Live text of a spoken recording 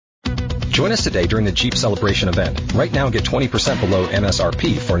Join us today during the Jeep Celebration event. Right now, get 20% below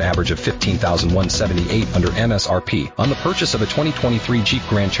MSRP for an average of $15,178 under MSRP on the purchase of a 2023 Jeep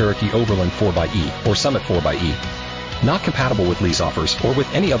Grand Cherokee Overland 4xE or Summit 4xE. Not compatible with lease offers or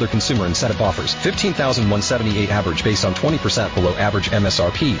with any other consumer incentive offers. $15,178 average based on 20% below average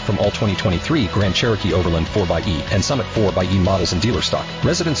MSRP from all 2023 Grand Cherokee Overland 4xE and Summit 4xE models in dealer stock.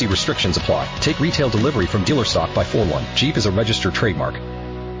 Residency restrictions apply. Take retail delivery from dealer stock by 4/1. Jeep is a registered trademark.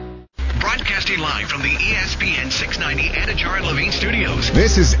 Broadcasting live from the ESPN 690 Anajar and Levine studios.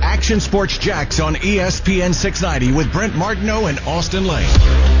 This is Action Sports Jacks on ESPN 690 with Brent Martineau and Austin Lane.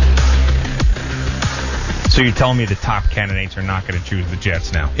 So you're telling me the top candidates are not going to choose the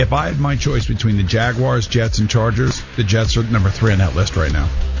Jets now? If I had my choice between the Jaguars, Jets, and Chargers, the Jets are number 3 on that list right now.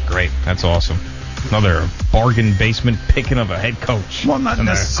 Great. That's awesome. Another bargain basement picking of a head coach. Well, not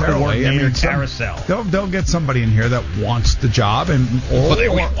necessarily. I mean, carousel. They'll get somebody in here that wants the job, they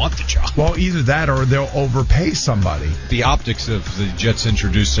won't want the job. Well, either that or they'll overpay somebody. The optics of the Jets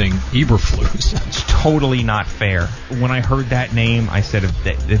introducing Eberflus. It's totally not fair. When I heard that name, I said,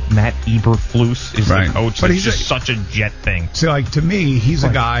 if Matt Eberflus is the coach, but he's just such a Jet thing. See, like, to me, he's a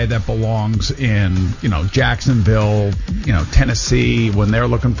guy that belongs in, Jacksonville, Tennessee, when they're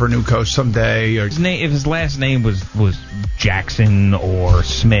looking for a new coach someday. Or if his last name was Jackson or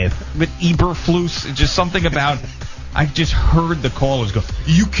Smith, but Eberflus, just something about, I just heard the callers go,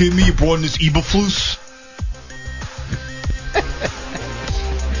 "You kidding me? You brought in this Eberflus?"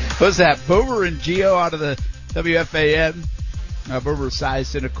 What's that? Boomer and Gio out of the WFAN. Boomer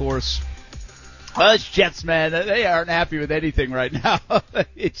Esiason, of course. Well, it's Jets, man. They aren't happy with anything right now.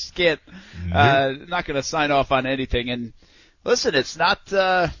 They just can't, not going to sign off on anything. And listen, it's not,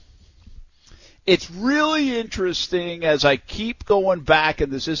 it's really interesting as I keep going back,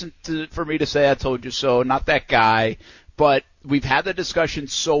 and this isn't for me to say I told you so, not that guy, but we've had the discussion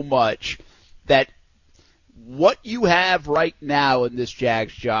so much that what you have right now in this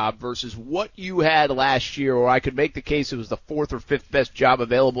Jags job versus what you had last year, or I could make the case it was the 4th or 5th best job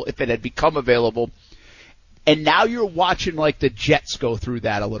available if it had become available, and now you're watching like the Jets go through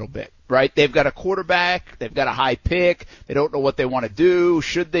that a little bit, right? They've got a quarterback, they've got a high pick, they don't know what they want to do,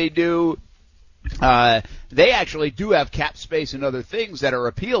 should they do? They actually do have cap space and other things that are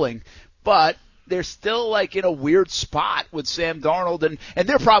appealing, but they're still like in a weird spot with Sam Darnold, and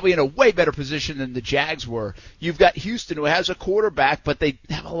they're probably in a way better position than the Jags were. You've got Houston, who has a quarterback, but they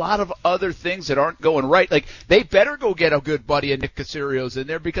have a lot of other things that aren't going right. Like, they better go get a good buddy of Nick Caserio's in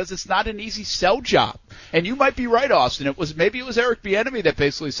there, because it's not an easy sell job. And you might be right, Austin. Maybe it was Eric Bieniemy that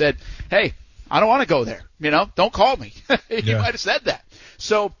basically said, "Hey, I don't want to go there. Don't call me." He might have said that.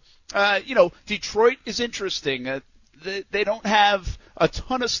 So, Detroit is interesting. They don't have a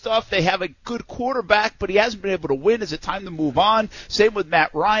ton of stuff. They have a good quarterback, but he hasn't been able to win. Is it time to move on? Same with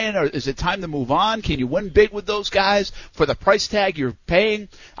Matt Ryan. Or is it time to move on? Can you win big with those guys for the price tag you're paying?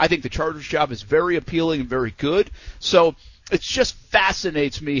 I think the Chargers job is very appealing and very good. So it just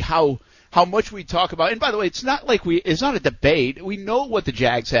fascinates me how much we talk about. And by the way, it's not a debate. We know what the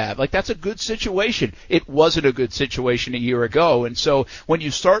Jags have. Like, that's a good situation. It wasn't a good situation a year ago. And so when you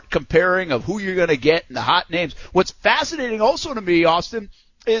start comparing of who you're going to get and the hot names, what's fascinating also to me, Austin,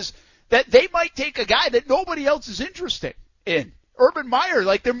 is that they might take a guy that nobody else is interested in. Urban Meyer,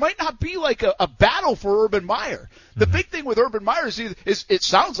 like, there might not be like a battle for Urban Meyer. The big thing with Urban Meyer is it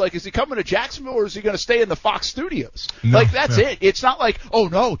sounds like, is he coming to Jacksonville or is he going to stay in the Fox studios? That's it. It's not like, oh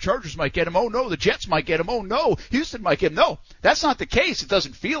no, Chargers might get him. Oh no, the Jets might get him. Oh no, Houston might get him. No, that's not the case. It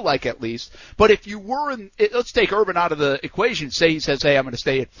doesn't feel like, at least. But if you were let's take Urban out of the equation. Say he says, hey, I'm going to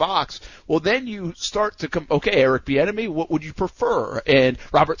stay at Fox. Well, then you start to okay, Eric Bieniemy, what would you prefer? And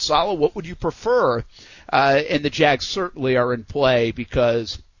Robert Saleh, what would you prefer? And the Jags certainly are in play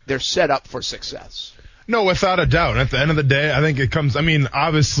because they're set up for success. No, without a doubt. At the end of the day, I think it comes,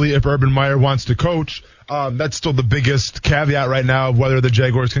 obviously, if Urban Meyer wants to coach, that's still the biggest caveat right now of whether the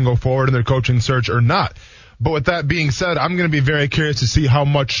Jaguars can go forward in their coaching search or not. But with that being said, I'm going to be very curious to see how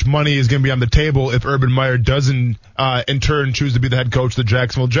much money is going to be on the table if Urban Meyer doesn't, in turn, choose to be the head coach of the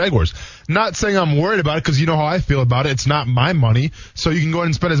Jacksonville Jaguars. Not saying I'm worried about it, because you know how I feel about it. It's not my money, so you can go ahead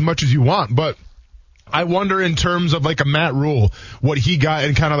and spend as much as you want. But I wonder, in terms of like a Matt Rule, what he got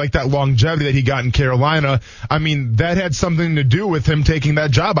and kind of like that longevity that he got in Carolina. That had something to do with him taking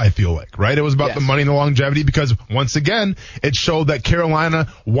that job, I feel like, right? It was about the money and the longevity, because once again, it showed that Carolina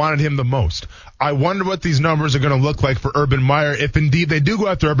wanted him the most. I wonder what these numbers are going to look like for Urban Meyer, if indeed they do go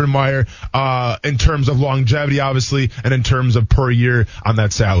after Urban Meyer, in terms of longevity, obviously, and in terms of per year on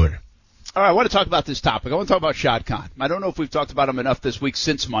that salary. All right, I want to talk about this topic. I want to talk about Shad Khan. I don't know if we've talked about him enough this week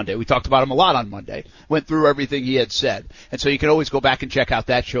since Monday. We talked about him a lot on Monday. Went through everything he had said. And so you can always go back and check out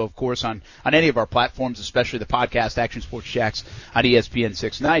that show, of course, on any of our platforms, especially the podcast, Action Sports Jacks on ESPN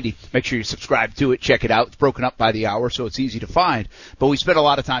 690. Make sure you subscribe to it. Check it out. It's broken up by the hour, so it's easy to find. But we spent a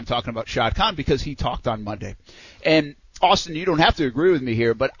lot of time talking about Shad Khan because he talked on Monday. And, Austin, you don't have to agree with me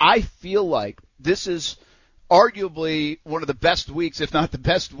here, but I feel like this is arguably one of the best weeks, if not the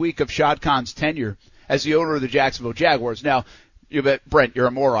best week of Shad Khan's tenure as the owner of the Jacksonville Jaguars. Now, you bet, Brent, you're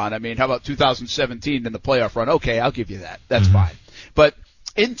a moron. I mean, how about 2017 in the playoff run? Okay, I'll give you that. That's fine. But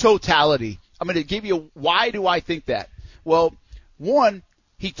in totality, I'm going to give you why do I think that? Well, one,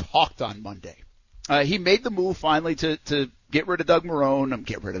 he talked on Monday. He made the move finally to get rid of Doug Marrone.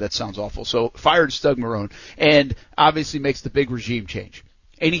 Get rid of, that sounds awful. So fired Doug Marrone and obviously makes the big regime change.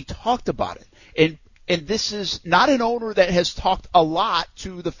 And he talked about it. And this is not an owner that has talked a lot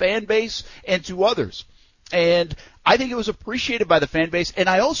to the fan base and to others. And I think it was appreciated by the fan base. And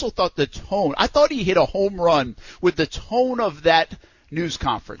I also thought the tone, I thought he hit a home run with the tone of that news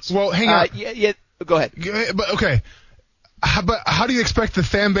conference. Well, hang on. Yeah, go ahead. But okay. But how do you expect the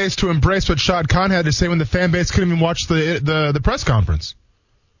fan base to embrace what Shad Khan had to say when the fan base couldn't even watch the press conference?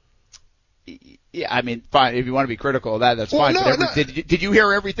 Yeah, I mean, fine. If you want to be critical of that, that's fine. No, but did you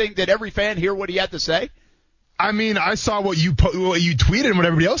hear everything? Did every fan hear what he had to say? I mean, I saw what you tweeted and what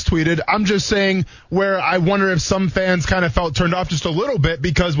everybody else tweeted. I'm just saying where I wonder if some fans kind of felt turned off just a little bit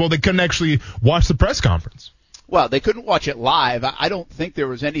because, well, they couldn't actually watch the press conference. Well, they couldn't watch it live. I don't think there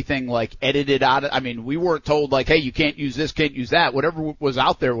was anything like edited out. I mean, we weren't told like, hey, you can't use this, can't use that. Whatever was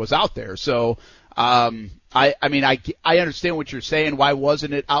out there was out there. So, I understand what you're saying. Why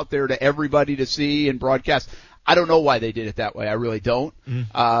wasn't it out there to everybody to see and broadcast? I don't know why they did it that way. I really don't.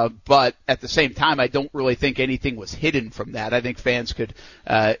 But at the same time, I don't really think anything was hidden from that. I think fans could,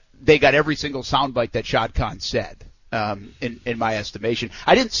 they got every single soundbite that Shad Khan said. In my estimation,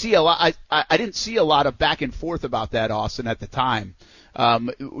 I didn't see a lot. I didn't see a lot of back and forth about that, Austin, at the time.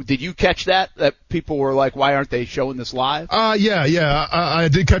 Did you catch that people were like, why aren't they showing this live? Yeah. I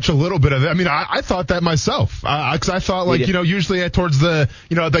did catch a little bit of it. I mean, I thought that myself. Cause I thought like, usually towards the,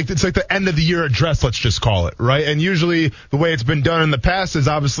 like it's like the end of the year address, let's just call it, right? And usually the way it's been done in the past is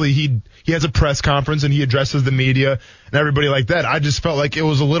obviously he has a press conference and he addresses the media and everybody like that. I just felt like it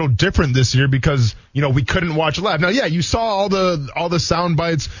was a little different this year because, we couldn't watch it live. Now, yeah, you saw all the sound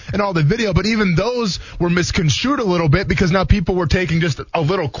bites and all the video, but even those were misconstrued a little bit because now people were taking just a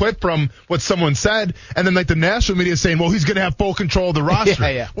little clip from what someone said, and then like the national media saying, well, he's going to have full control of the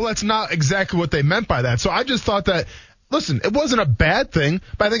roster. Yeah. Well, that's not exactly what they meant by that. So I just thought that, listen, it wasn't a bad thing,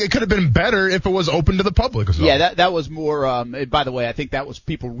 but I think it could have been better if it was open to the public as well. Yeah, that was more, by the way, I think that was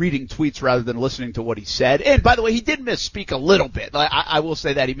people reading tweets rather than listening to what he said. And by the way, he did misspeak a little bit. I will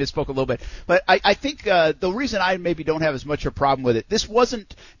say that he misspoke a little bit. But I think the reason I maybe don't have as much a problem with it, this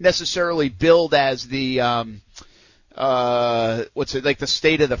wasn't necessarily billed as the like the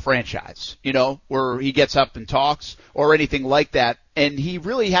state of the franchise, where he gets up and talks or anything like that. And he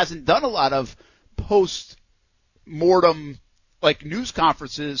really hasn't done a lot of post-mortem like news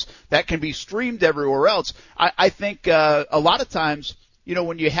conferences that can be streamed everywhere else. I think a lot of times,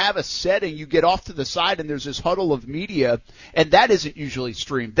 when you have a setting, you get off to the side and there's this huddle of media, and that isn't usually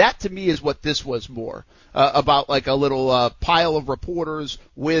streamed. That to me is what this was more about, like a little pile of reporters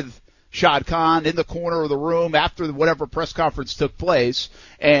with Shad Khan in the corner of the room after whatever press conference took place,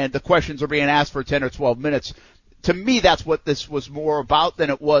 and the questions are being asked for 10 or 12 minutes. To me, that's what this was more about than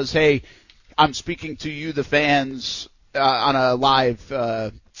it was, hey, I'm speaking to you, the fans, on a live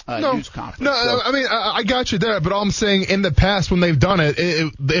news conference. No, I mean, I got you there, but all I'm saying, in the past when they've done it,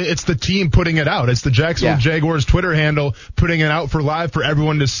 it's the team putting it out. It's the Jacksonville Jaguars Twitter handle putting it out for live for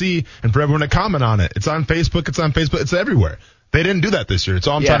everyone to see and for everyone to comment on it. It's on Facebook, it's everywhere. They didn't do that this year. It's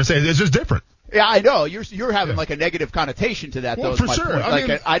all I'm trying to say. It's just different. Yeah, I know. You're having like a negative connotation to that, well, though. For sure. Point. I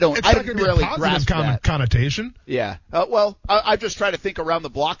mean, I don't really grasp that connotation. Yeah. Well, I just try to think around the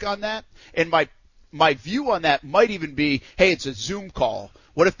block on that, and my view on that might even be, hey, it's a Zoom call.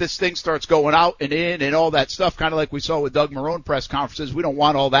 What if this thing starts going out and in and all that stuff, kind of like we saw with Doug Marrone press conferences? We don't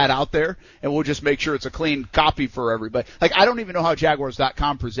want all that out there, and we'll just make sure it's a clean copy for everybody. Like, I don't even know how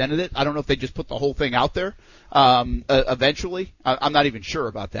Jaguars.com presented it. I don't know if they just put the whole thing out there eventually. I'm not even sure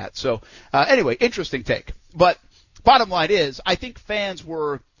about that. So, anyway, interesting take. But bottom line is, I think fans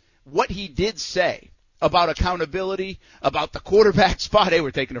were what he did say about accountability, about the quarterback spot. Hey,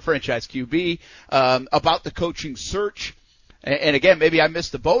 we're taking a franchise QB, about the coaching search. And again, maybe I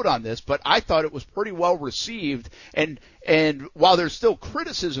missed the boat on this, but I thought it was pretty well received. And while there's still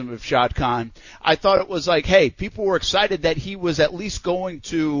criticism of Shad Khan, I thought it was like, hey, people were excited that he was at least going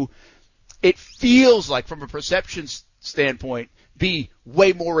to it feels like, from a perception standpoint, be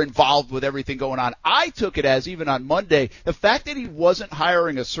way more involved with everything going on. I took it as, even on Monday, the fact that he wasn't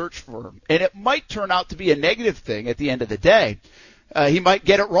hiring a search firm, and it might turn out to be a negative thing at the end of the day. He might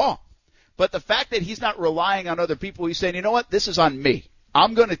get it wrong. But the fact that he's not relying on other people, he's saying, you know what, this is on me.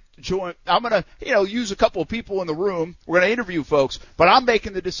 I'm going to use a couple of people in the room. We're going to interview folks, but I'm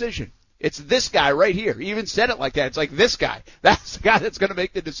making the decision. It's this guy right here. He even said it like that. It's like, this guy. That's the guy that's going to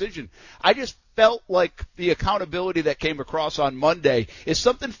make the decision. I just felt like the accountability that came across on Monday is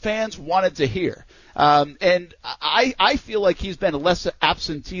something fans wanted to hear. And I feel like he's been less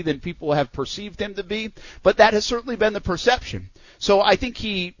absentee than people have perceived him to be, but that has certainly been the perception. So I think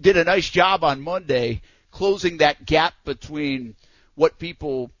he did a nice job on Monday closing that gap between what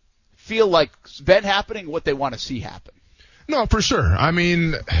people feel like's been happening and what they want to see happen. No, for sure. I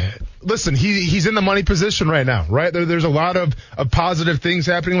mean, listen, he's in the money position right now, right? There's a lot of positive things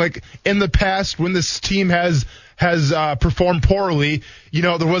happening. Like in the past, when this team has performed poorly,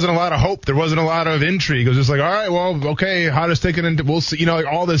 there wasn't a lot of hope. There wasn't a lot of intrigue. It was just like, all right, well, okay, how does take it into, we'll see, like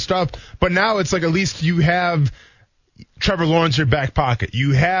all this stuff. But now it's like, at least you have Trevor Lawrence in your back pocket.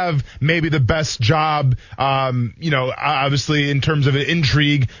 You have maybe the best job, obviously in terms of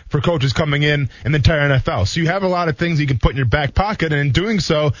intrigue for coaches coming in the entire NFL. So you have a lot of things you can put in your back pocket, and in doing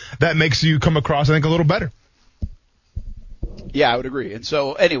so, that makes you come across, I think, a little better. Yeah, I would agree. And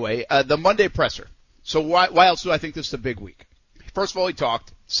so anyway, the Monday presser. So why else do I think this is a big week? First of all, he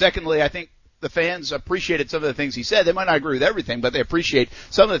talked. Secondly, I think the fans appreciated some of the things he said. They might not agree with everything, but they appreciate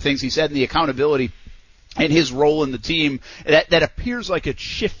some of the things he said and the accountability and his role in the team that appears like it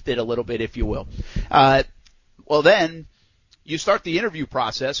shifted a little bit, if you will. Well, then you start the interview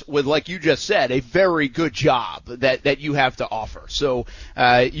process with, like you just said, a very good job that you have to offer. So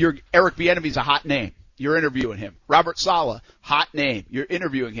Eric Bieniemy's a hot name. You're interviewing him. Robert Saleh, hot name. You're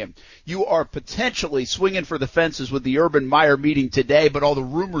interviewing him. You are potentially swinging for the fences with the Urban Meyer meeting today, but all the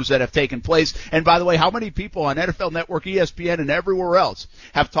rumors that have taken place. And by the way, how many people on NFL Network, ESPN, and everywhere else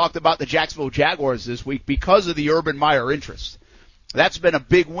have talked about the Jacksonville Jaguars this week because of the Urban Meyer interest? That's been a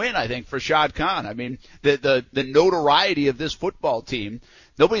big win, I think, for Shad Khan. I mean, the notoriety of this football team.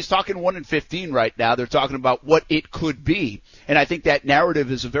 Nobody's talking 1-15 right now. They're talking about what it could be. And I think that narrative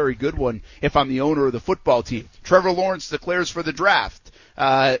is a very good one if I'm the owner of the football team. Trevor Lawrence declares for the draft.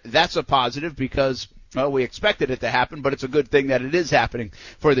 That's a positive because, well, we expected it to happen, but it's a good thing that it is happening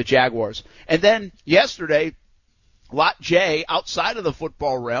for the Jaguars. And then yesterday, Lot J, outside of the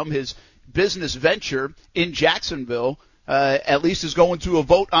football realm, his business venture in Jacksonville, at least is going to a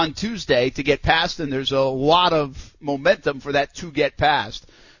vote on Tuesday to get passed, and there's a lot of momentum for that to get passed.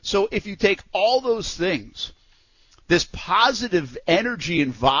 So if you take all those things, this positive energy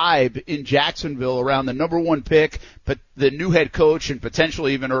and vibe in Jacksonville around the number one pick, but the new head coach and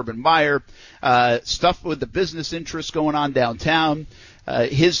potentially even Urban Meyer, stuff with the business interests going on downtown,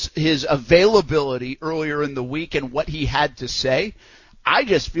 his availability earlier in the week and what he had to say, I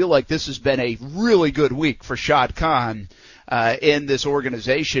just feel like this has been a really good week for Shad Khan in this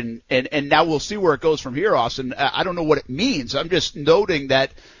organization, and now we'll see where it goes from here, Austin. I don't know what it means. I'm just noting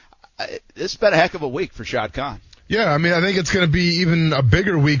that this has been a heck of a week for Shad Khan. Yeah, I mean, I think it's going to be even a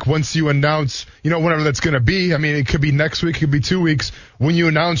bigger week once you announce, whenever that's going to be. I mean, it could be next week, it could be 2 weeks, when you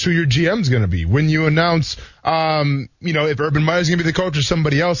announce who your GM is going to be, when you announce, if Urban Meyer's going to be the coach or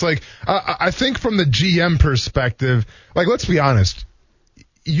somebody else. Like, I think from the GM perspective, like, let's be honest,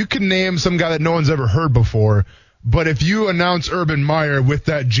 you can name some guy that no one's ever heard before, but if you announce Urban Meyer with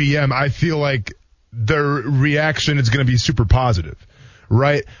that GM, I feel like their reaction is going to be super positive,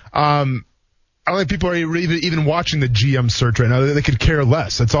 right? I don't think people are even watching the GM search right now. They could care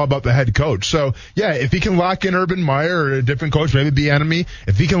less. It's all about the head coach. So, yeah, if he can lock in Urban Meyer or a different coach, maybe Bieniemy,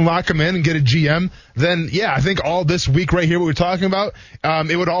 if he can lock him in and get a GM, then, yeah, I think all this week right here, what we're talking about,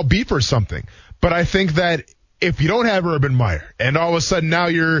 it would all be for something. But I think that if you don't have Urban Meyer and all of a sudden now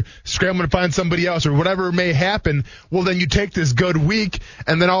you're scrambling to find somebody else or whatever may happen, well, then you take this good week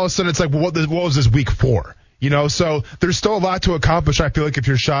and then all of a sudden it's like, well, what was this week for? So there's still a lot to accomplish, I feel like, if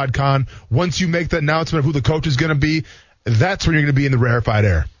you're Shad Khan. Once you make the announcement of who the coach is going to be, that's when you're going to be in the rarefied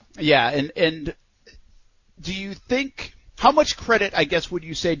air. Yeah, and do you think, how much credit, I guess, would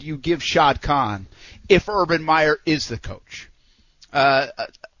you say do you give Shad Khan if Urban Meyer is the coach?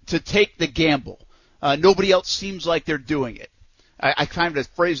 To take the gamble. Nobody else seems like they're doing it. I kind of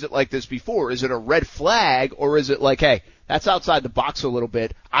phrased it like this before. Is it a red flag, or is it like, hey, that's outside the box a little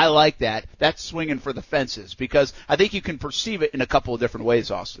bit. I like that. That's swinging for the fences, because I think you can perceive it in a couple of different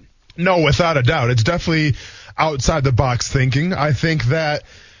ways, Austin. No, without a doubt. It's definitely outside the box thinking. I think that,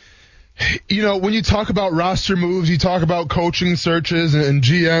 when you talk about roster moves, you talk about coaching searches and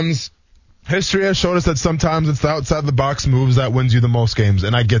GMs, History has shown us that sometimes it's the outside-the-box moves that wins you the most games,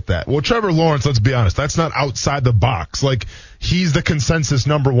 and I get that. Well, Trevor Lawrence, let's be honest, that's not outside the box. Like, he's the consensus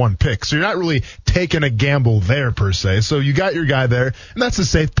number one pick, so you're not really taking a gamble there, per se. So you got your guy there, and that's a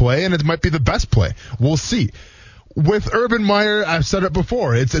safe play, and it might be the best play. We'll see. With Urban Meyer, I've said it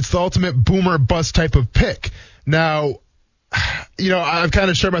before, it's the ultimate boomer bust type of pick. Now, I've kind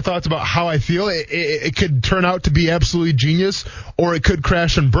of shared my thoughts about how I feel. It could turn out to be absolutely genius, or it could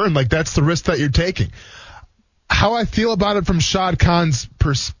crash and burn. Like, that's the risk that you're taking. How I feel about it from Shad Khan's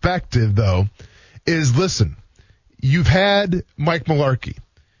perspective, though, is, listen, you've had Mike Mularkey,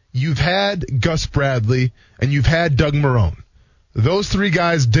 you've had Gus Bradley, and you've had Doug Marrone. Those three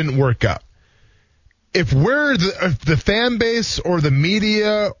guys didn't work out. If the fan base or the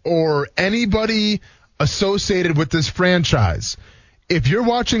media or anybody associated with this franchise, if you're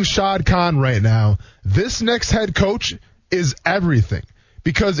watching Shad Khan right now, this next head coach is everything.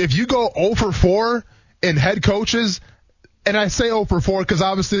 Because if you go 0 for 4 in head coaches, and I say 0 for 4 because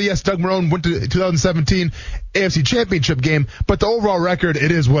obviously, yes, Doug Marrone went to 2017 AFC Championship game, but the overall record,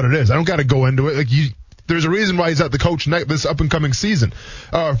 it is what it is. I don't got to go into it. There's a reason why he's not the coach this up-and-coming season,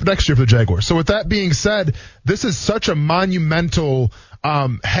 next year for the Jaguars. So with that being said, this is such a monumental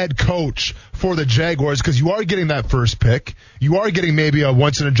head coach for the Jaguars because you are getting that first pick. You are getting maybe a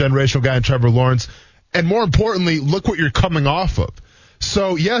once-in-a-generational guy in Trevor Lawrence. And more importantly, look what you're coming off of.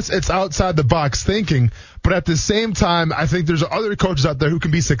 So, yes, it's outside the box thinking, but at the same time, I think there's other coaches out there who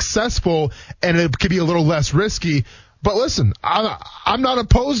can be successful and it could be a little less risky. But listen, I'm not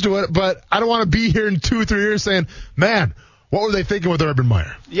opposed to it, but I don't want to be here in 2 or 3 years saying, man, what were they thinking with Urban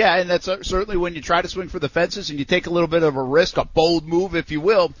Meyer? Yeah, and that's certainly when you try to swing for the fences and you take a little bit of a risk, a bold move, if you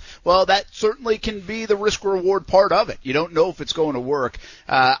will. Well, that certainly can be the risk-reward part of it. You don't know if it's going to work.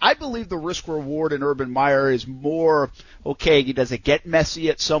 I believe the risk-reward in Urban Meyer is more, okay, does it get messy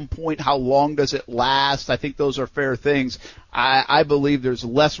at some point? How long does it last? I think those are fair things. I believe there's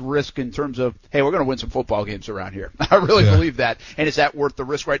less risk in terms of, hey, we're going to win some football games around here. I really believe that. And is that worth the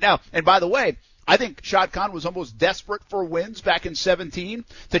risk right now? And by the way, I think Shad Khan was almost desperate for wins back in 2017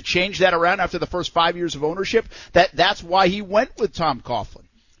 to change that around after the first 5 years of ownership. That's why he went with Tom Coughlin.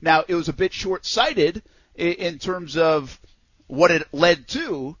 Now, it was a bit short-sighted in terms of what it led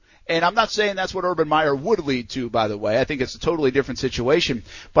to, and I'm not saying that's what Urban Meyer would lead to, by the way. I think it's a totally different situation.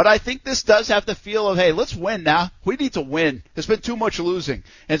 But I think this does have the feel of, hey, let's win now. We need to win. There's been too much losing.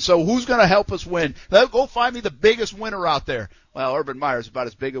 And so who's going to help us win? Go find me the biggest winner out there. Well, Urban Meyer is about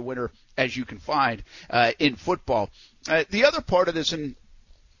as big a winner as you can find in football. The other part of this, and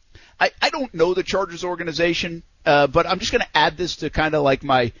I don't know the Chargers organization, but I'm just going to add this to kind of like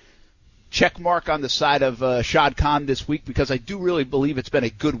my check mark on the side of Shad Khan this week because I do really believe it's been a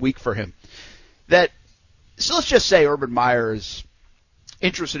good week for him. So let's just say Urban Meyer is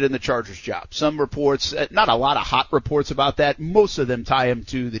interested in the Chargers job. Some reports, not a lot of hot reports about that. Most of them tie him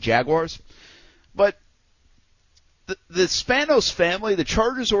to the Jaguars. But the Spanos family, the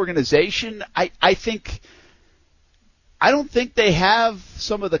Chargers organization, I don't think they have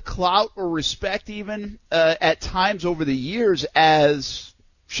some of the clout or respect even at times over the years as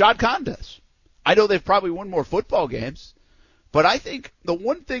Shad Khan does. I know they've probably won more football games, but I think the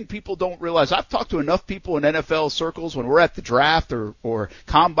one thing people don't realize, I've talked to enough people in NFL circles when we're at the draft or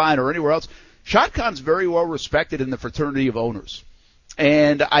combine or anywhere else, Shad Khan's very well respected in the fraternity of owners.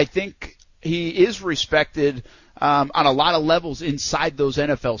 And I think he is respected on a lot of levels inside those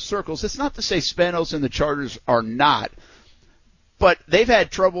NFL circles. It's not to say Spanos and the Chargers are not, but they've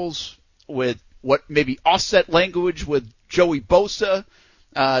had troubles with what maybe offset language with Joey Bosa,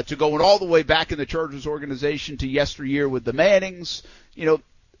 to going all the way back in the Chargers organization to yesteryear with the Mannings.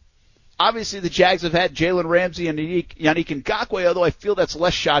 Obviously the Jags have had Jalen Ramsey and Yannick Ngakoue, although I feel that's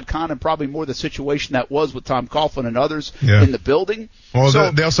less Shad Khan and probably more the situation that was with Tom Coughlin and others in the building. Well,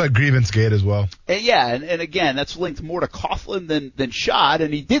 so, they also had Grievance Gate as well. And again, that's linked more to Coughlin than Shad,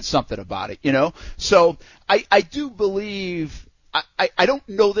 and he did something about it, So I do believe, I don't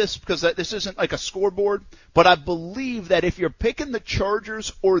know this because this isn't like a scoreboard, but I believe that if you're picking the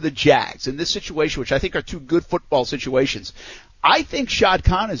Chargers or the Jags in this situation, which I think are two good football situations, I think Shad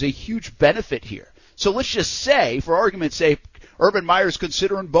Khan is a huge benefit here. So let's just say, for argument's sake, Urban Meyer's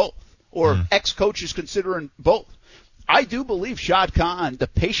considering both, or ex-coach is considering both. I do believe Shad Khan, the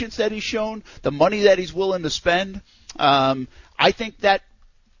patience that he's shown, the money that he's willing to spend, I think that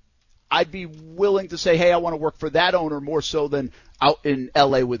I'd be willing to say, hey, I want to work for that owner more so than out in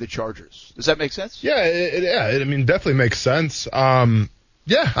L.A. with the Chargers. Does that make sense? Yeah, it definitely makes sense. And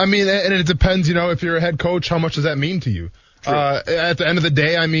it depends, if you're a head coach, how much does that mean to you? At the end of the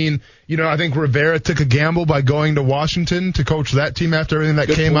day, I mean, I think Rivera took a gamble by going to Washington to coach that team after everything that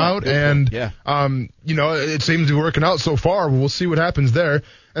came out. It seems to be working out so far. We'll see what happens there.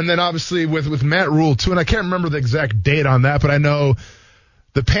 And then obviously with Matt Rule too, and I can't remember the exact date on that, but I know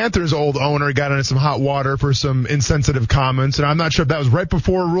the Panthers' old owner got into some hot water for some insensitive comments, and I'm not sure if that was right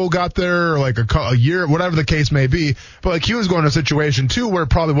before Rule got there or like a year, whatever the case may be. But like he was going to a situation too where it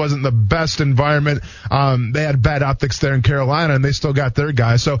probably wasn't the best environment. They had bad optics there in Carolina, and they still got their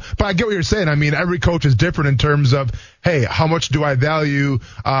guy. So, but I get what you're saying. I mean, every coach is different in terms of, hey, how much do I value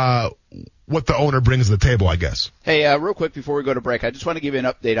what the owner brings to the table, I guess. Hey, real quick before we go to break, I just want to give you an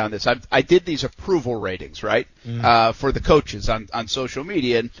update on this. I did these approval ratings, right, for the coaches on social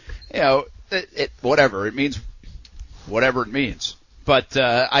media, and whatever it means, whatever it means. But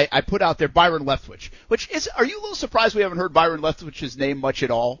I put out there Byron Leftwich, are you a little surprised we haven't heard Byron Leftwich's name much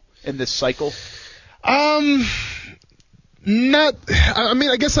at all in this cycle?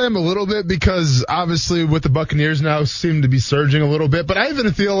 I guess I am a little bit because obviously with the Buccaneers now seem to be surging a little bit, but I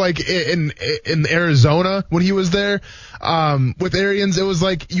even feel like in Arizona when he was there, with Arians, it was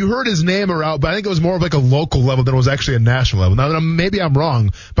like you heard his name around, but I think it was more of like a local level than it was actually a national level. Now, maybe I'm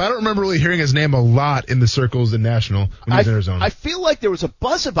wrong, but I don't remember really hearing his name a lot in the circles in national when he was in Arizona. I feel like there was a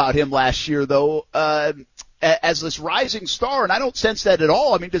buzz about him last year though, as this rising star, and I don't sense that at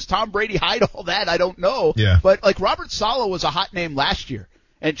all. I mean, does Tom Brady hide all that? I don't know. Yeah. But like Robert Saleh was a hot name last year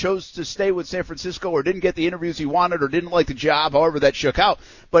and chose to stay with San Francisco or didn't get the interviews he wanted or didn't like the job, however that shook out.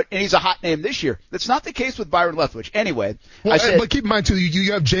 And he's a hot name this year. That's not the case with Byron Leftwich. Anyway. But keep in mind too,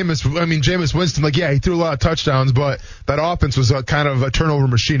 you have Jameis Winston, he threw a lot of touchdowns, but that offense was kind of a turnover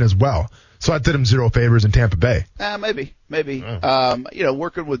machine as well. So I did him zero favors in Tampa Bay. Maybe.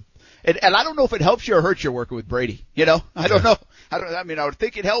 Working with, and I don't know if it helps you or hurts you working with Brady. I don't know. I would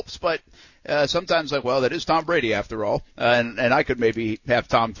think it helps, but sometimes that is Tom Brady after all. And I could maybe have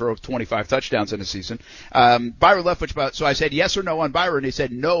Tom throw 25 touchdowns in a season. Byron Leftwich, so I said yes or no on Byron. He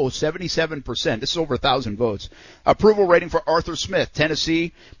said no, 77%. This is over 1,000 votes. Approval rating for Arthur Smith,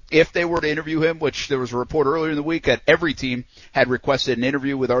 Tennessee. If they were to interview him, which there was a report earlier in the week that every team had requested an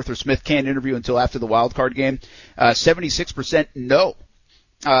interview with Arthur Smith, can't interview until after the wild card game. 76% no.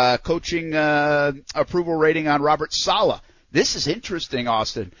 Coaching approval rating on Robert Saleh. This is interesting,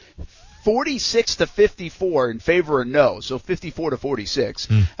 Austin. 46-54 in favor of no, so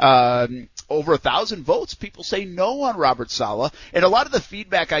 54-46. Over 1,000 votes, people say no on Robert Saleh, and a lot of the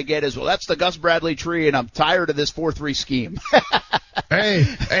feedback I get is, well, that's the Gus Bradley tree, and I'm tired of this 4-3 scheme. Hey,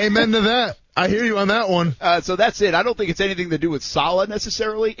 amen to that. I hear you on that one. So that's it. I don't think it's anything to do with Saleh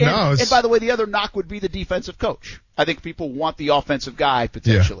necessarily. And by the way, the other knock would be the defensive coach. I think people want the offensive guy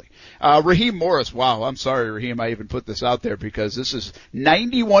potentially. Yeah. Raheem Morris. Wow. I'm sorry, Raheem. I even put this out there because this is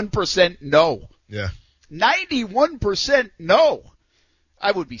 91% no. Yeah. 91% no.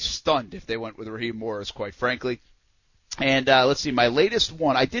 I would be stunned if they went with Raheem Morris, quite frankly. And let's see, my latest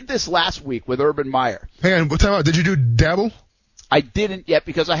one. I did this last week with Urban Meyer. Hang on, time out. Did you do Dabble? I didn't yet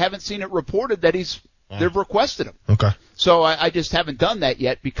because I haven't seen it reported that they've requested him. Okay. So I just haven't done that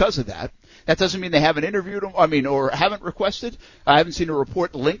yet because of that. That doesn't mean they haven't interviewed him, or haven't requested. I haven't seen a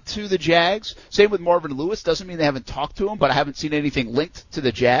report linked to the Jags. Same with Marvin Lewis. Doesn't mean they haven't talked to him, but I haven't seen anything linked to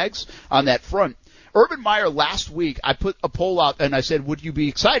the Jags on that front. Urban Meyer last week, I put a poll out and I said, would you be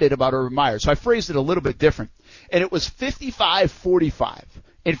excited about Urban Meyer? So I phrased it a little bit different. And it was 55-45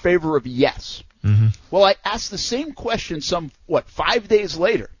 in favor of yes. Mm-hmm. Well, I asked the same question 5 days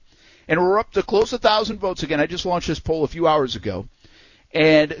later, and we're up to close to 1,000 votes again. I just launched this poll a few hours ago,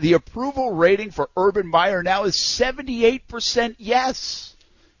 and the approval rating for Urban Meyer now is 78% yes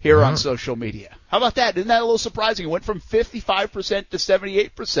here on social media. How about that? Isn't that a little surprising? It went from 55% to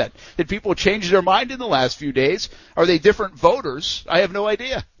 78%. Did people change their mind in the last few days? Are they different voters? I have no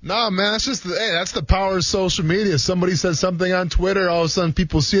idea. No, man, that's just that's the power of social media. Somebody says something on Twitter, all of a sudden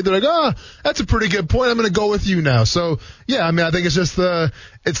people see it, they're like, that's a pretty good point. I'm going to go with you now. So, yeah, I think it's just the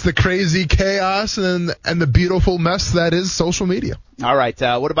crazy chaos and the beautiful mess that is social media. All right,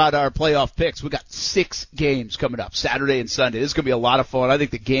 what about our playoff picks? We got 6 games coming up, Saturday and Sunday. This is going to be a lot of fun. I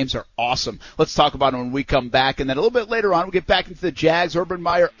think the games are awesome. Let's talk about them when we come back. And then a little bit later on, we'll get back into the Jags Urban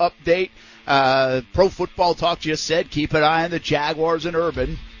Meyer update. Pro Football Talk just said, keep an eye on the Jaguars and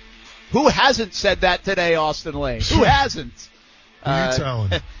Urban. Who hasn't said that today, Austin Lane? Who hasn't? Who you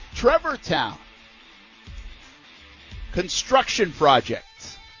telling? Trevor Town. Construction project.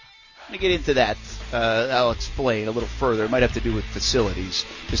 Let me get into that. I'll explain a little further. It might have to do with facilities,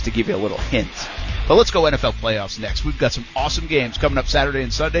 just to give you a little hint. But let's go NFL playoffs next. We've got some awesome games coming up Saturday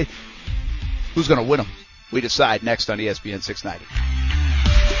and Sunday. Who's going to win them? We decide next on ESPN 690.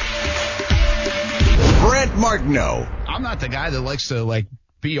 Brent Martineau, I'm not the guy that likes to,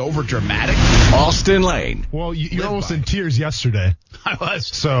 be over dramatic. Austin Lane. Well, you're almost in tears yesterday. I was.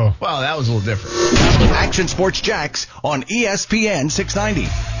 So. Well, that was a little different. Action Sports Jax on ESPN 690.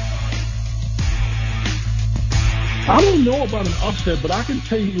 I don't know about an upset, but I can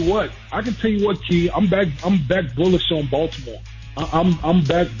tell you what, Key. I'm back bullish on Baltimore. I'm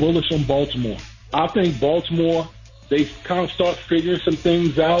back bullish on Baltimore. I think Baltimore, they kind of start figuring some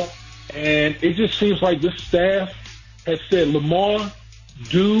things out, and it just seems like this staff has said, Lamar,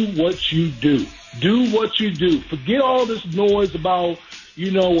 do what you do. Do what you do. Forget all this noise about,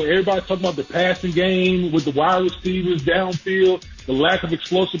 where everybody's talking about the passing game with the wide receivers downfield, the lack of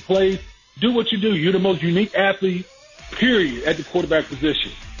explosive plays. Do what you do. You're the most unique athlete, period, at the quarterback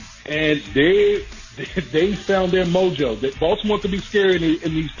position. And they found their mojo. That Baltimore could be scary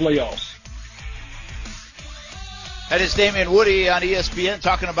in these playoffs. That is Damian Woody on ESPN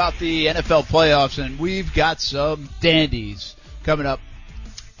talking about the NFL playoffs, and we've got some dandies coming up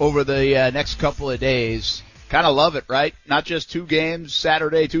over the next couple of days. Kind of love it, right? Not just 2 games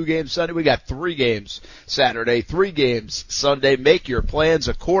Saturday, 2 games Sunday. We got 3 games Saturday, 3 games Sunday. Make your plans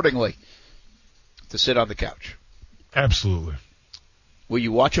accordingly to sit on the couch. Absolutely. Will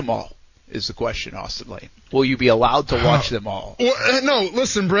you watch them all is the question, Austin Lane. Will you be allowed to watch them all? Well, no,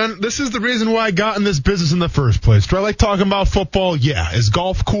 listen, Brent, this is the reason why I got in this business in the first place. Do I like talking about football? Yeah. Is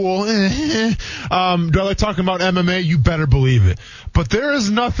golf cool? Do I like talking about MMA? You better believe it. But there is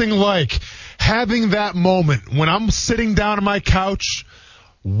nothing like having that moment when I'm sitting down on my couch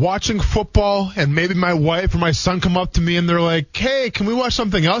watching football and maybe my wife or my son come up to me and they're like, hey, can we watch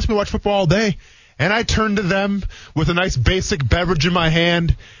something else? We watch football all day. And I turn to them with a nice basic beverage in my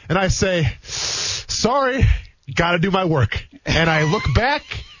hand, and I say, sorry, got to do my work. And I look back,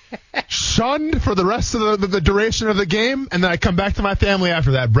 shunned for the rest of the duration of the game, and then I come back to my family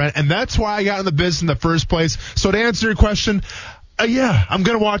after that, Brent. And that's why I got in the business in the first place. So to answer your question, yeah, I'm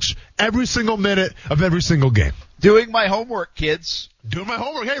going to watch every single minute of every single game. Doing my homework, kids. Doing my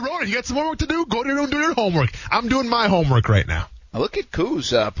homework. Hey, Ronan, you got some homework to do? Go to your room and do your homework. I'm doing my homework right now. Now look at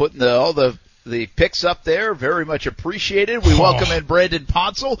Kuz putting all the picks up there. Very much appreciated. We welcome in Brandon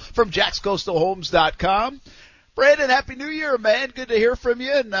Ponsel from JacksCoastalHomes.com. Brandon, Happy New Year, man. Good to hear from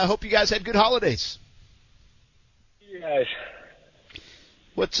you, and I hope you guys had good holidays. You guys.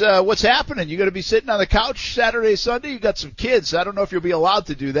 What's happening? You going to be sitting on the couch Saturday, Sunday? You got some kids. I don't know if you'll be allowed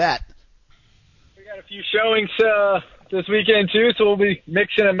to do that. We got a few showings this weekend, too, so we'll be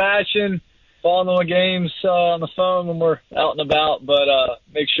mixing and matching, following the games on the phone when we're out and about, but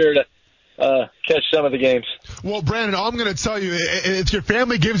make sure to catch some of the games. Well, Brandon, all I'm going to tell you, if your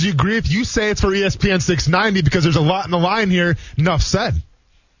family gives you grief, you say it's for ESPN 690 because there's a lot in the line here. Enough said.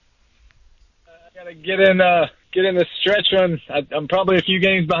 I got to get in the stretch run. I'm probably a few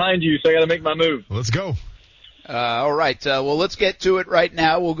games behind you, so I got to make my move. Let's go. All right. Well, let's get to it right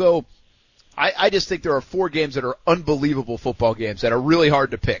now. We'll go. I just think there are 4 games that are unbelievable football games that are really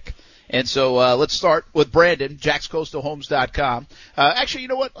hard to pick. And so let's start with Brandon, JacksCoastalHomes.com. Actually, you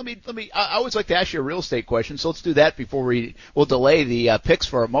know what? Let me. I always like to ask you a real estate question, so let's do that before we'll delay the picks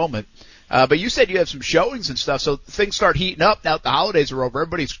for a moment. But you said you have some showings and stuff, so things start heating up now that the holidays are over.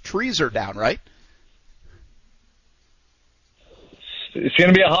 Everybody's trees are down, right? It's going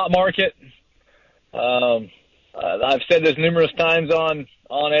to be a hot market. I've said this numerous times on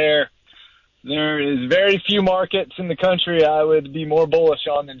air. There is very few markets in the country I would be more bullish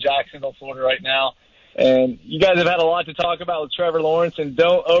on than Jacksonville, Florida right now. And you guys have had a lot to talk about with Trevor Lawrence, and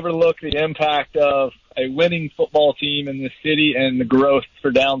don't overlook the impact of a winning football team in this city and the growth for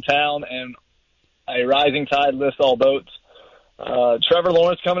downtown, and a rising tide lifts all boats. Trevor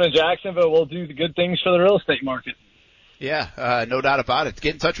Lawrence coming to Jacksonville will do the good things for the real estate market. Yeah, no doubt about it.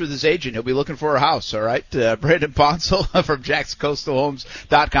 Get in touch with his agent. He'll be looking for a house, all right? Brandon Ponsel from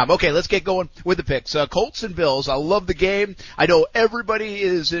JacksCoastalHomes.com. Okay, let's get going with the picks. Colts and Bills. I love the game. I know everybody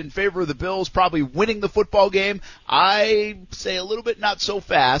is in favor of the Bills probably winning the football game. I say a little bit not so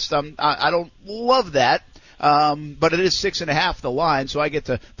fast. I don't love that, but it is 6.5 the line, so I get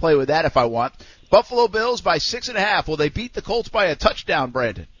to play with that if I want. Buffalo Bills by 6.5. Will they beat the Colts by a touchdown,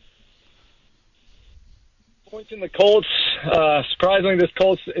 Brandon? Points in the Colts. Surprisingly, this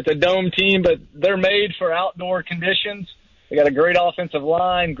Colts, it's a dome team, but they're made for outdoor conditions. They got a great offensive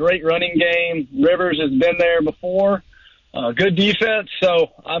line, great running game. Rivers has been there before. Good defense, so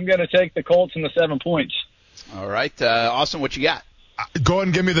I'm going to take the Colts in the 7 points. All right. Austin, what you got? Go ahead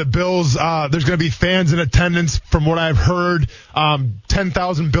and give me the Bills. There's going to be fans in attendance from what I've heard.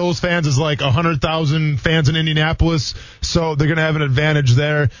 10,000 Bills fans is like 100,000 fans in Indianapolis. So they're going to have an advantage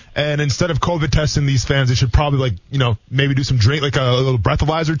there. And instead of COVID testing these fans, they should probably maybe do some like a little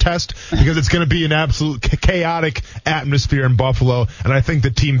breathalyzer test because it's going to be an absolute chaotic atmosphere in Buffalo. And I think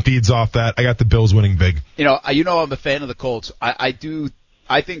the team feeds off that. I got the Bills winning big. I'm a fan of the Colts.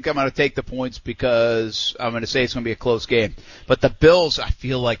 I think I'm going to take the points because I'm going to say it's going to be a close game. But the Bills, I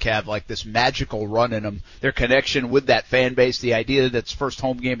feel like, have like this magical run in them. Their connection with that fan base, the idea that it's first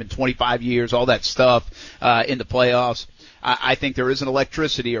home game in 25 years, all that stuff in the playoffs. I think there is an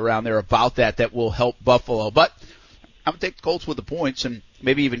electricity around there about that will help Buffalo. But I'm going to take the Colts with the points and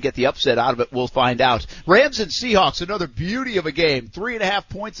maybe even get the upset out of it. We'll find out. Rams and Seahawks, another beauty of a game. 3.5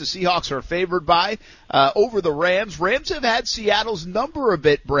 points the Seahawks are favored by over the Rams. Rams have had Seattle's number a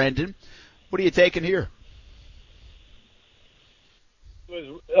bit, Brandon. What are you taking here?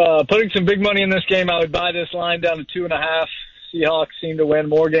 Putting some big money in this game, I would buy this line down to 2.5. Seahawks seem to win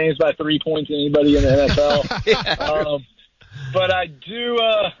more games by 3 points than anybody in the NFL. But I do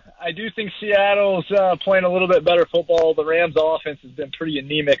think Seattle's playing a little bit better football. The Rams' offense has been pretty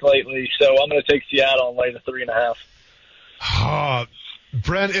anemic lately, so I'm going to take Seattle and lay the 3.5.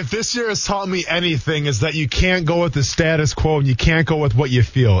 Brent, if this year has taught me anything, is that you can't go with the status quo and you can't go with what you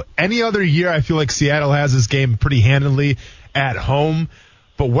feel. Any other year, I feel like Seattle has this game pretty handily at home.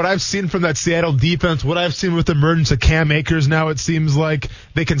 But what I've seen from that Seattle defense, what I've seen with the emergence of Cam Akers now, it seems like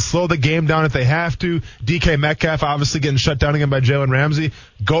they can slow the game down if they have to. DK Metcalf obviously getting shut down again by Jalen Ramsey.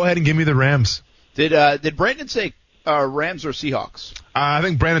 Go ahead and give me the Rams. Did Brandon say Rams or Seahawks? I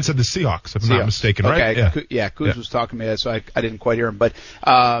think Brandon said the Seahawks, if I'm not mistaken, right? Okay. Yeah, Kuz was talking to me, so I didn't quite hear him. But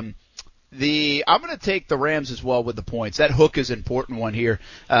I'm going to take the Rams as well with the points. That hook is an important one here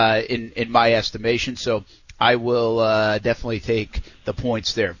in my estimation. So I will definitely take the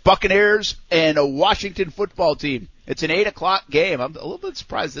points there. Buccaneers and a Washington football team. It's an 8:00 game. I'm a little bit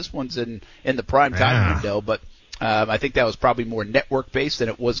surprised this one's in the prime time window, but I think that was probably more network-based than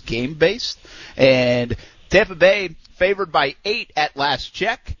it was game-based. And Tampa Bay favored by 8 at last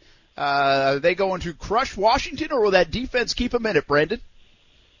check. Are they going to crush Washington, or will that defense keep them in it, Brandon?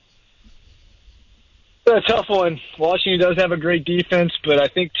 It's a tough one. Washington does have a great defense, but I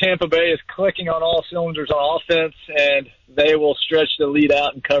think Tampa Bay is clicking on all cylinders on offense, and they will stretch the lead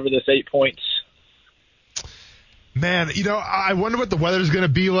out and cover this 8 points. Man, I wonder what the weather's going to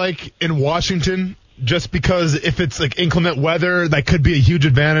be like in Washington, just because if it's like inclement weather, that could be a huge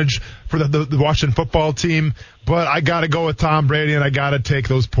advantage for the Washington football team. But I got to go with Tom Brady, and I got to take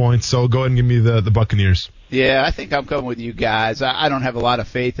those points. So go ahead and give me the Buccaneers. Yeah, I think I'm coming with you guys. I don't have a lot of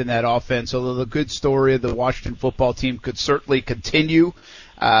faith in that offense, although the good story of the Washington football team could certainly continue.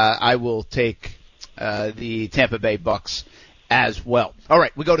 I will take the Tampa Bay Bucks as well. All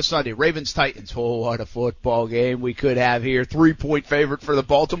right, we go to Sunday. Ravens-Titans. Oh, what a football game we could have here. 3-point favorite for the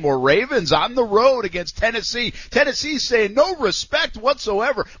Baltimore Ravens on the road against Tennessee. Tennessee's saying no respect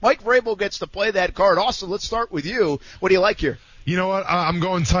whatsoever. Mike Vrabel gets to play that card. Austin, let's start with you. What do you like here? You know what? I'm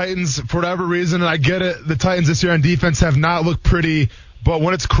going Titans for whatever reason, and I get it. The Titans this year on defense have not looked pretty, but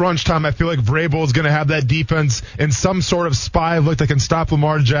when it's crunch time, I feel like Vrabel is going to have that defense in some sort of spy look that can stop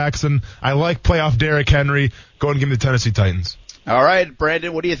Lamar Jackson. I like playoff Derrick Henry. Go and give me the Tennessee Titans. All right,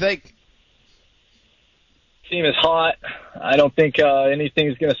 Brandon, what do you think? Team is hot. I don't think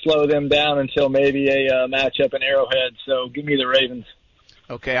anything's going to slow them down until maybe a matchup in Arrowhead, so give me the Ravens.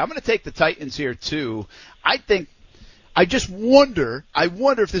 Okay, I'm going to take the Titans here, too. I just wonder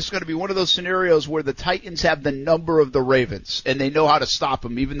if this is going to be one of those scenarios where the Titans have the number of the Ravens and they know how to stop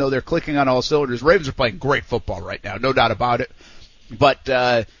them, even though they're clicking on all cylinders. Ravens are playing great football right now, no doubt about it.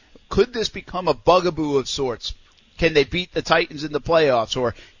 But could this become a bugaboo of sorts? Can they beat the Titans in the playoffs,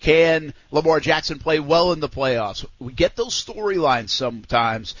 or can Lamar Jackson play well in the playoffs? We get those storylines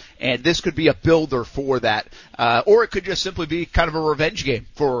sometimes, and this could be a builder for that. Or it could just simply be kind of a revenge game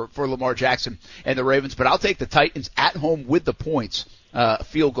for Lamar Jackson and the Ravens. But I'll take the Titans at home with the points,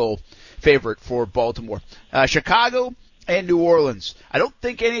 field goal favorite for Baltimore. Chicago and New Orleans. I don't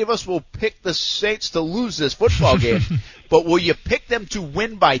think any of us will pick the Saints to lose this football game, but will you pick them to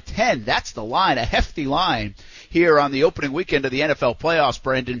win by 10? That's the line, a hefty line here on the opening weekend of the NFL playoffs,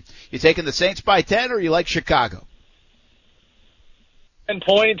 Brandon. You taking the Saints by 10, or you like Chicago? 10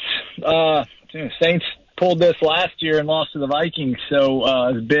 points. Saints pulled this last year and lost to the Vikings, so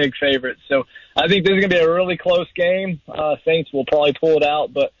it's a big favorite. So I think this is going to be a really close game. Saints will probably pull it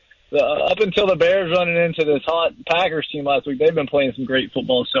out, but up until the Bears running into this hot Packers team last week, they've been playing some great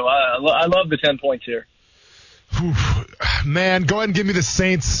football. So I love the 10 points here. Man, go ahead and give me the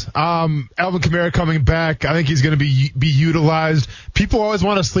Saints. Alvin Kamara coming back. I think he's going to be utilized. People always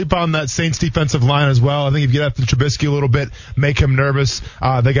want to sleep on that Saints defensive line as well. I think if you get after Trubisky a little bit, make him nervous,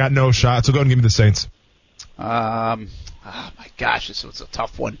 they got no shot. So go ahead and give me the Saints. Oh my gosh, this was a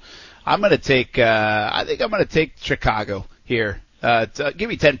tough one. I'm going to take, I think I'm going to take Chicago here. Give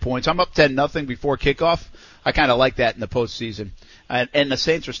me 10 points. I'm up 10-0 before kickoff. I kind of like that in the postseason. And the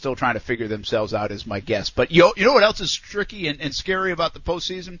Saints are still trying to figure themselves out, is my guess. But you know what else is tricky and scary about the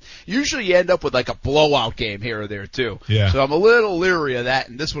postseason? Usually you end up with like a blowout game here or there too. Yeah. So I'm a little leery of that,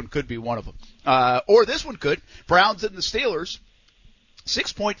 and this one could be one of them. Or this one could. Browns and the Steelers.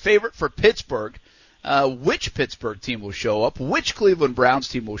 6-point favorite for Pittsburgh. Which Pittsburgh team will show up? Which Cleveland Browns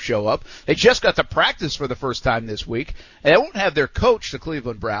team will show up? They just got to practice for the first time this week. And they won't have their coach, the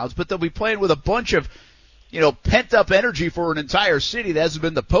Cleveland Browns, but they'll be playing with a bunch of pent-up energy for an entire city that hasn't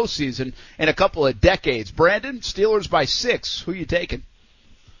been the postseason in a couple of decades. Brandon, Steelers by 6. Who you taking?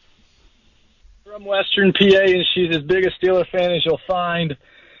 From Western PA, and she's as big a Steeler fan as you'll find.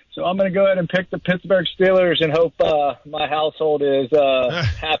 So I'm going to go ahead and pick the Pittsburgh Steelers and hope my household is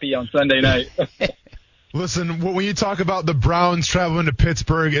happy on Sunday night. Listen, when you talk about the Browns traveling to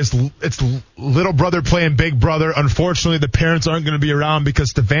Pittsburgh, it's little brother playing big brother. Unfortunately, the parents aren't going to be around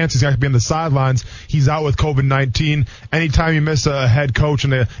because Stefanski's got to be on the sidelines. He's out with COVID-19. Anytime you miss a head coach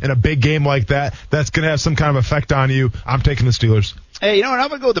in a big game like that, that's going to have some kind of effect on you. I'm taking the Steelers. Hey, you know what? I'm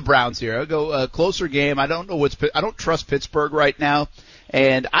going to go with the Browns here. I'll go closer game. I don't trust Pittsburgh right now,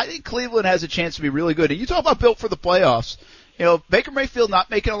 and I think Cleveland has a chance to be really good. And you talk about built for the playoffs. Baker Mayfield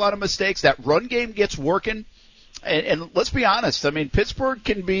not making a lot of mistakes. That run game gets working. And let's be honest. I mean, Pittsburgh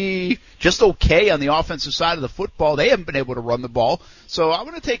can be just okay on the offensive side of the football. They haven't been able to run the ball. So I'm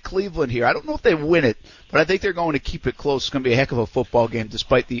going to take Cleveland here. I don't know if they win it, but I think they're going to keep it close. It's going to be a heck of a football game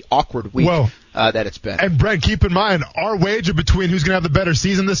despite the awkward week that it's been. And, Brent, keep in mind, our wager between who's going to have the better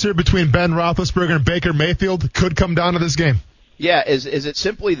season this year between Ben Roethlisberger and Baker Mayfield could come down to this game. Yeah, is it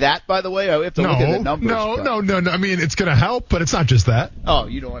simply that, by the way? I have to look at the numbers. No. I mean, it's going to help, but it's not just that. Oh,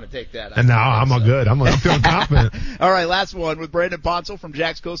 you don't want to take that. And now I'm all good. I'm feeling confident. All right, last one with Brandon Ponsel from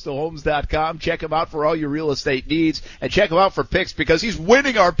JacksCoastalHomes.com. Check him out for all your real estate needs, and check him out for picks because he's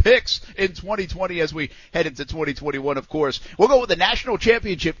winning our picks in 2020 as we head into 2021, of course. We'll go with the national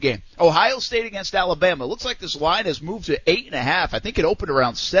championship game. Ohio State against Alabama. It looks like this line has moved to 8.5. I think it opened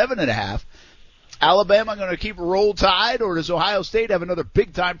around 7.5. Alabama going to keep Roll Tide, or does Ohio State have another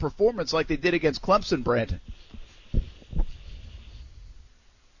big-time performance like they did against Clemson, Brandon?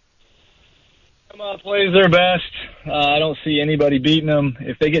 Alabama plays their best. I don't see anybody beating them.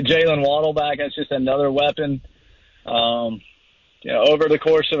 If they get Jalen Waddle back, that's just another weapon. Over the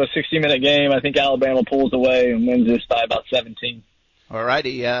course of a 60-minute game, I think Alabama pulls away and wins this by about 17. All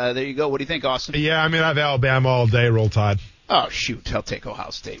righty, there you go. What do you think, Austin? Yeah, I mean, I have Alabama all day, Roll Tide. Oh, shoot. I'll take Ohio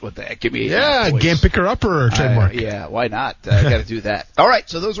State. What the heck? Give me 8. Yeah, game picker-upper trademark. Yeah, why not? I got to do that. All right,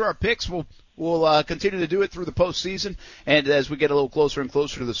 so those are our picks. We'll continue to do it through the postseason, and as we get a little closer and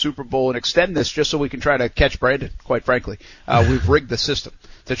closer to the Super Bowl and extend this just so we can try to catch Brandon, quite frankly. We've rigged the system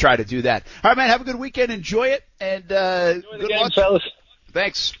to try to do that. All right, man, have a good weekend. Enjoy it, and good luck. Fellas.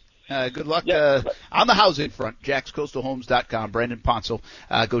 Thanks. Good luck on the housing front. JacksCoastalHomes.com. Brandon Ponsel.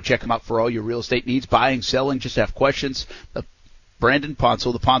 Go check him out for all your real estate needs, buying, selling, just have questions. Brandon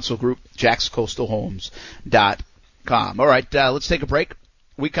Ponsel, the Ponsel Group, JacksCoastalHomes.com. All right, let's take a break.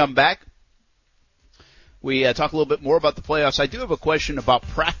 We come back. We talk a little bit more about the playoffs. I do have a question about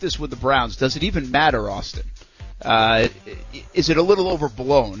practice with the Browns. Does it even matter, Austin? Is it a little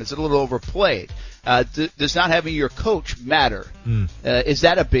overblown? Is it a little overplayed? Does not having your coach matter? Is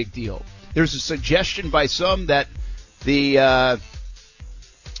that a big deal? There's a suggestion by some that the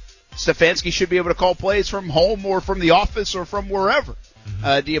Stefanski should be able to call plays from home or from the office or from wherever.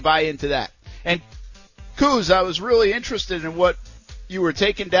 Do you buy into that? And Kuz, I was really interested in what you were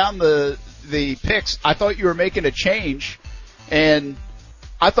taking down the picks. I thought you were making a change, and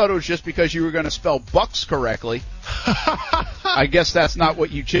I thought it was just because you were going to spell Bucks correctly. I guess that's not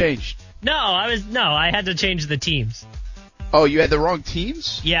what you changed. I had to change the teams. Oh, you had the wrong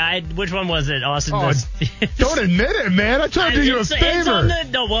teams? Yeah, which one was it, Austin? Don't admit it, man. I tried to do you a favor.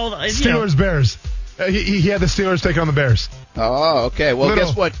 Steelers, Bears. He had the Steelers taking on the Bears. Oh, okay. Well,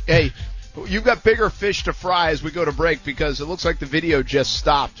 guess what? Hey, you've got bigger fish to fry as we go to break because it looks like the video just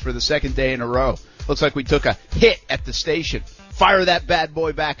stopped for the second day in a row. Looks like we took a hit at the station. Fire that bad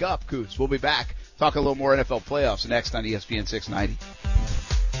boy back up, Coots. We'll be back. Talk a little more NFL playoffs next on ESPN 690.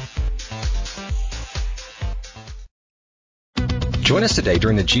 Join us today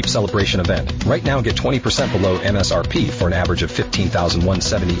during the Jeep Celebration event. Right now, get 20% below MSRP for an average of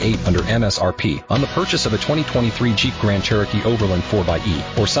 $15,178 under MSRP on the purchase of a 2023 Jeep Grand Cherokee Overland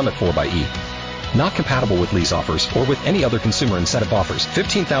 4xE or Summit 4xE. Not compatible with lease offers or with any other consumer incentive offers.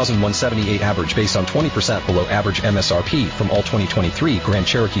 $15,178 average based on 20% below average MSRP from all 2023 Grand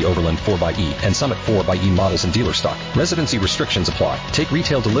Cherokee Overland 4xE and Summit 4xE models in dealer stock. Residency restrictions apply. Take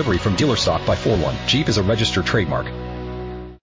retail delivery from dealer stock by 4/1. Jeep is a registered trademark.